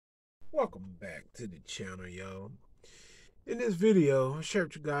Welcome back to the channel, y'all. In this video, I'll share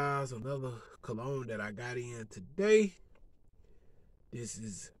with you guys another cologne that I got in today. This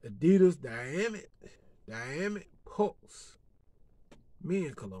is Adidas Dynamic Pulse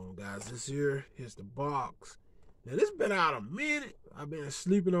Men Cologne, guys. Here's the box. Now, this been out a minute. I've been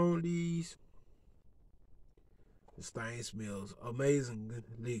sleeping on these. This thing smells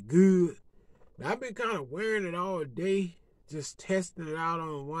amazingly good. Now, I've been kind of wearing it all day, just testing it out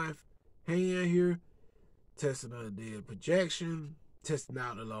on one hand here, testing out the projection, testing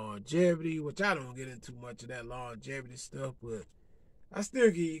out the longevity, which I don't get into much of that longevity stuff, but I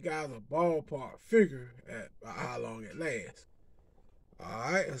still give you guys a ballpark figure at how long it lasts.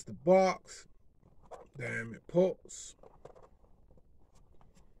 Alright, that's the box. Dynamic Pulse.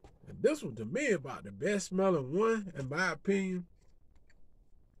 And this one to me about the best smelling one, in my opinion.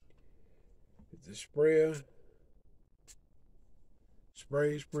 It's a sprayer.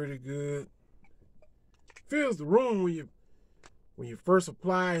 Sprays pretty good. Fills the room when you first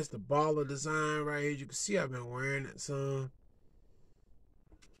apply. It's the baller design right here. You can see I've been wearing it some.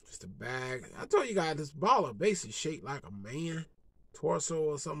 Just a bag. I told you guys this baller basically shaped like a man torso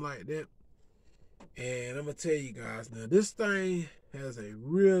or something like that. And I'm gonna tell you guys now, this thing has a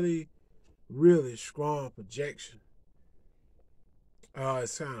really strong projection.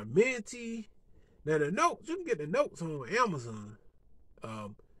 It's kind of minty. Now the notes, you can get the notes on Amazon.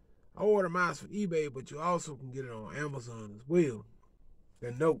 I order mine from eBay, but you also can get it on Amazon as well.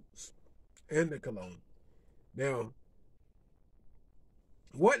 The notes and the cologne. Now,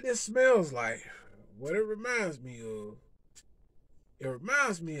 what this smells like, what it reminds me of, it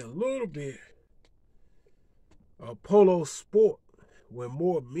reminds me a little bit of Polo Sport with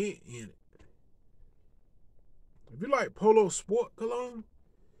more mint in it. If you like Polo Sport cologne,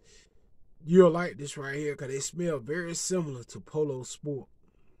 you'll like this right here because they smell very similar to Polo Sport.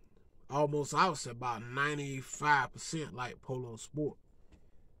 Almost, I would say about 95% like Polo Sport.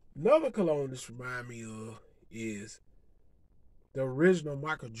 Another cologne this reminds me of is the original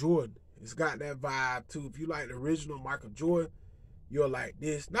Michael Jordan. It's got that vibe too. If you like the original Michael Jordan, you'll like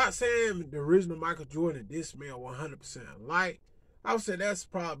this. Not saying the original Michael Jordan, this smell 100% alike. I would say that's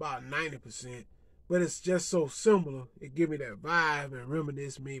probably about 90%. But it's just so similar. It give me that vibe and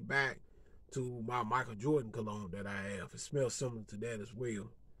reminisce me back to my Michael Jordan cologne that I have. It smells similar to that as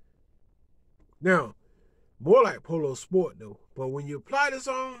well. Now, more like Polo Sport though. But when you apply this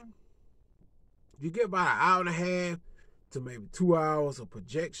on, you get about an hour and a half to maybe 2 hours of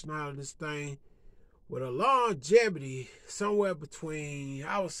projection out of this thing. With a longevity somewhere between,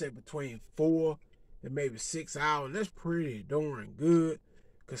 I would say between 4 and maybe 6 hours. And that's pretty darn good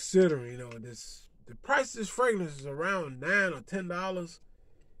considering, the price of this fragrance is around $9 or $10.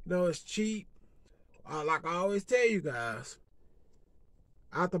 It's cheap. Like I always tell you guys,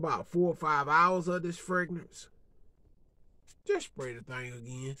 after about 4 or 5 hours of this fragrance, just spray the thing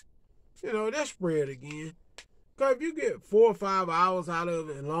again. Just spray it again. Because if you get 4 or 5 hours out of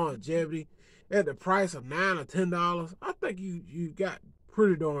it in longevity at the price of $9 or $10, I think you got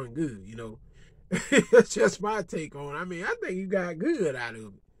pretty darn good, It's just my take on it. I mean, I think you got good out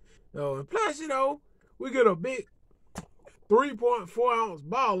of it. And plus, we get a big 3.4 ounce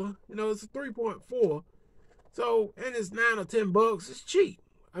baller. It's a 3.4. So, and it's $9 or $10. It's cheap.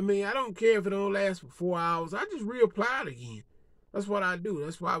 I mean, I don't care if it don't last for 4 hours. I just reapply it again. That's what I do.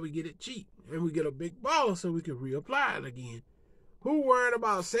 That's why we get it cheap. And we get a big baller so we can reapply it again. Who worrying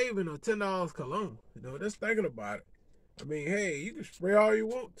about saving a $10 cologne? Just thinking about it. I mean, hey, you can spray all you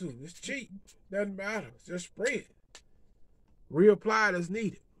want to. It's cheap. Doesn't matter. Just spray it. Reapply it as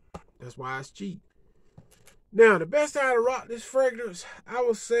needed. That's why it's cheap. Now, the best time to rock this fragrance, I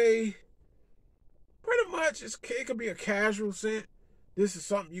would say, pretty much, it could be a casual scent. This is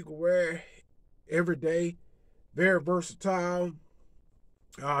something you can wear every day. Very versatile.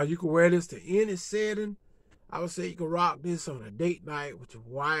 You can wear this to any setting. I would say you can rock this on a date night with your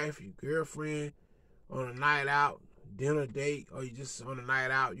wife, your girlfriend, on a night out, dinner date, or you just on a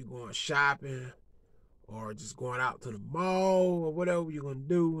night out, you going shopping, or just going out to the mall, or whatever you're going to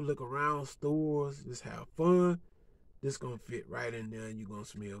do, look around stores, just have fun. This going to fit right in there, and you're going to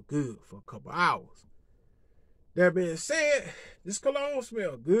smell good for a couple hours. That being said, this cologne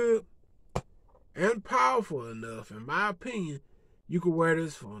smells good and powerful enough, in my opinion. You can wear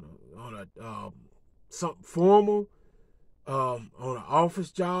this on something formal, on an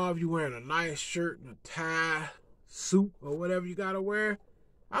office job. You wearing a nice shirt and a tie, suit, or whatever you gotta wear.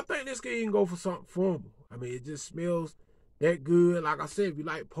 I think this can even go for something formal. I mean, it just smells that good. Like I said, if you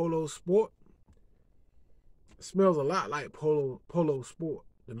like Polo Sport, it smells a lot like Polo Sport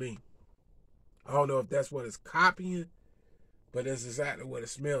to me. I don't know if that's what it's copying, but that's exactly what it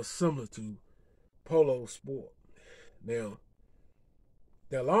smells similar to, Polo Sport. Now,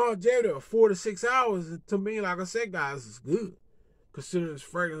 the longevity of 4 to 6 hours, to me, like I said, guys, is good. Considering this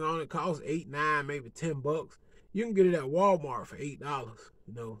fragrance only costs $8, $9, maybe $10. You can get it at Walmart for $8,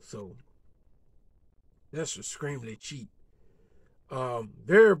 you know, so that's extremely cheap.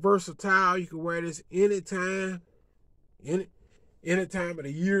 Very versatile. You can wear this anytime, any time of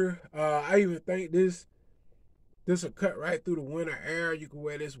the year. I even think this will cut right through the winter air. You can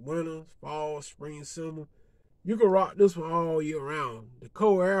wear this winter, fall, spring, summer. You can rock this one all year round. The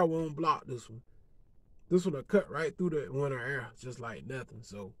cold air won't block this one. This one will cut right through the winter air just like nothing.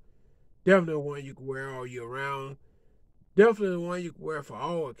 So definitely one you can wear all year round. Definitely one you can wear for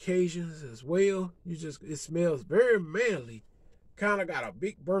all occasions as well. It smells very manly. Kind of got a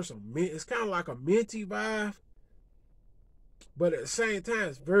big burst of mint. It's kind of like a minty vibe, but at the same time,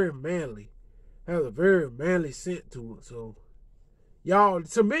 it's very manly. Has a very manly scent to it. So, y'all,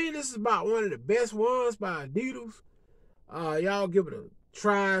 to me, this is about one of the best ones by Adidas. Y'all give it a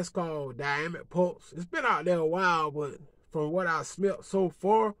try. It's called Dynamic Pulse. It's been out there a while, but from what I smelled so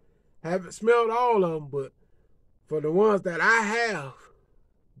far, haven't smelled all of them, but for the ones that I have,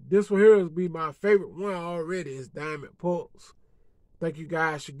 this one here will be my favorite one already. Is Dynamic Pulse. I think you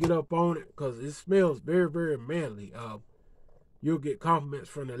guys should get up on it because it smells very, very manly. You'll get compliments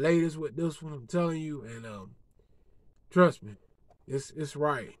from the ladies with this one, I'm telling you, and trust me, it's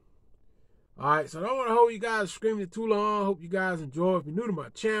right. All right, so I don't want to hold you guys screaming too long. Hope you guys enjoy. If you're new to my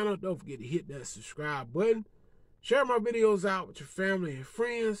channel, don't forget to hit that subscribe button. Share my videos out with your family and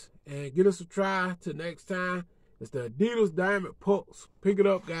friends, and get us a try. Till next time, it's the Adidas Dynamic Pulse. Pick it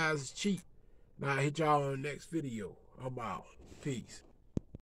up, guys. It's cheap. Now I'll hit y'all on the next video. I'm out. Peace.